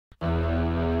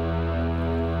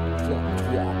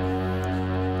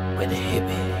With the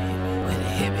hippie.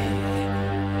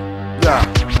 Yeah.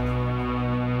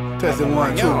 Testing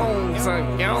 1, 2. Drug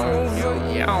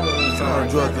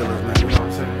dealers, man. You know what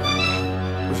I'm saying?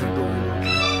 What you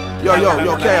do?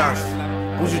 Yo, Chaos.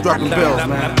 Who's you dropping bells,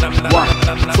 man? 1,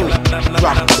 2,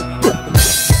 drop it.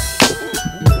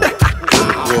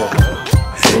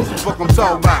 What the fuck I'm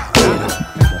talking about?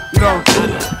 You know,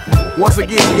 once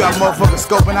again, you got motherfuckers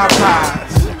scoping our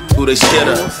pies. Who they scared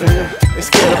of? They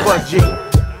scared of us, G. You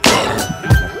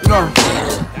know.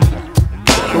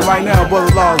 But right now,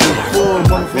 Brother Laws is full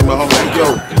motherfucking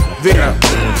yo. Video.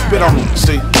 Spit on me.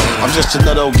 See, I'm just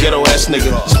another old ghetto ass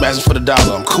nigga, smashing for the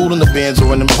dollar. I'm cool in the Benz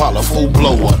or in Impala, full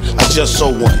blow one. I just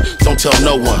sold one, don't tell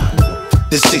no one.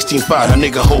 This 16.5, a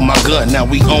nigga hold my gun, now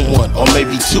we own one, or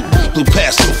maybe two. Blew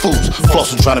past some fools,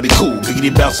 flossing trying to be cool.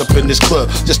 Biggity bounce up in this club,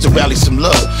 just to rally some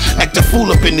love. Act a fool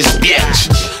up in this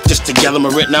bitch. Just to gather my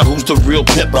rent, now who's the real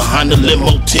pimp behind the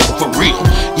limo tent for real?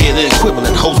 Yeah, the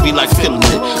equivalent, hoes be like feeling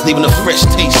it. Leaving a fresh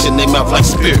taste in their mouth like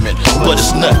spearmint. But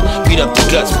it's nut, beat up the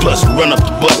guts, plus run up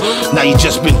the butt. Now you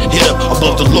just been hit up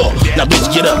above the law. Now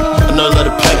bitch get up, another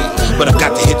letter pay. But I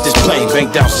got to hit this plane,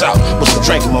 bank down south, with some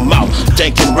drink in my mouth.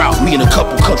 Dankin' route, me and a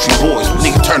couple country boys,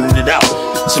 nigga turning it out.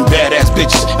 Some badass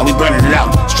bitches, and we burning it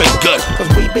out. Straight gut. Cause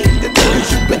we be the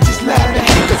niggas, you bitches love to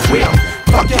hate us. We'll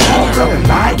fuck your homegirl and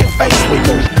lie in your face. We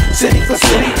move city for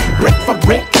city, brick for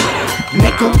brick.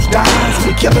 Nickels, dimes,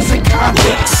 we killers and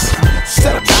convicts.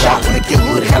 Set up shop, make your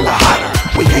hood hella hot.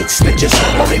 We hate snitches,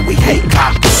 only we hate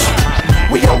cops.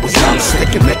 We always on the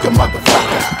stick and make a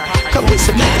motherfucker. Cause we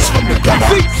some niggas from the gutter.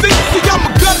 See, I'm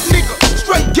a gutter nigga,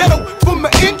 straight ghetto from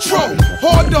the intro.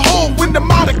 Hard to hold when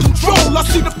I'm out of control. I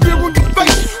see the fear on your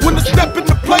face when I step in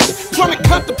the place. Trying to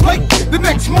contemplate the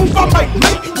next move I might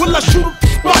make. Will I shoot up the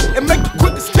spot and make a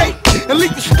quick escape? And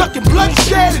leave you stuck in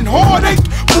bloodshed and heartache.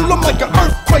 Pull up like an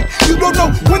earthquake. You don't know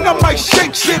when I might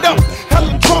shake shit up.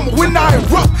 Hella drama when I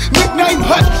erupt. Nickname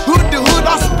Hutch, hood to hood.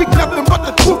 I speak nothing but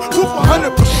the truth. Proof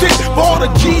 100% for all the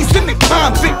G's and the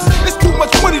convicts. It's too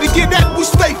much money to get at. We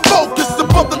stay focused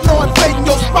above the law, invading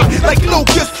your spot like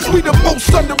locusts. We the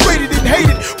most underrated and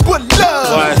hated, but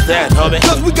love. Why is that, homie?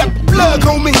 Cause we got the plug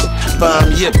on me.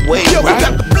 Bomb yip, wait, Yeah, we right?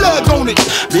 got the plug on it.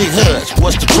 Big Hutch,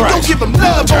 what's the Don't price? give them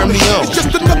love Turn on me it. on. It's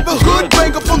just another hood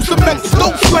banger from cement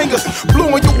dope slangers.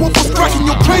 Blowing your woofers, cracking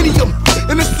your cranium.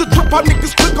 And it's a trip, how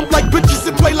niggas click up like bitches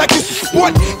and play like it's a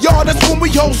sport. Y'all, that's when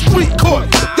we hold street court.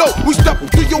 Yo, we step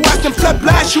through your ass and flat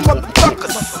blast you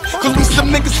motherfuckers. Cause we some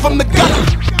niggas from the gutter.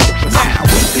 Now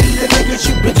we be the niggas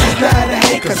you bitches love to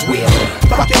hate. Cause we'll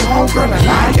fuck your homegirl and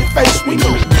lie in your face. We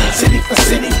move city for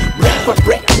city, brick for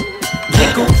brick.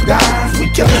 Nickels, dimes, we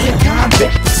killers and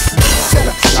convicts. Set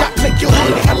up shop, make your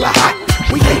hood hella hot.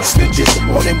 We hate snitches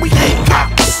more than we hate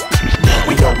cops.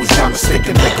 We always down the stick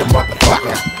and make a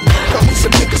motherfucker. Cause we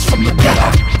some niggas from the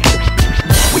gutter.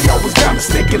 We always down the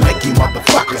stick and like you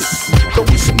motherfuckers. Cause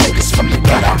we some niggas from the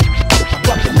gutter.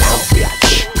 Fucking loud bitch.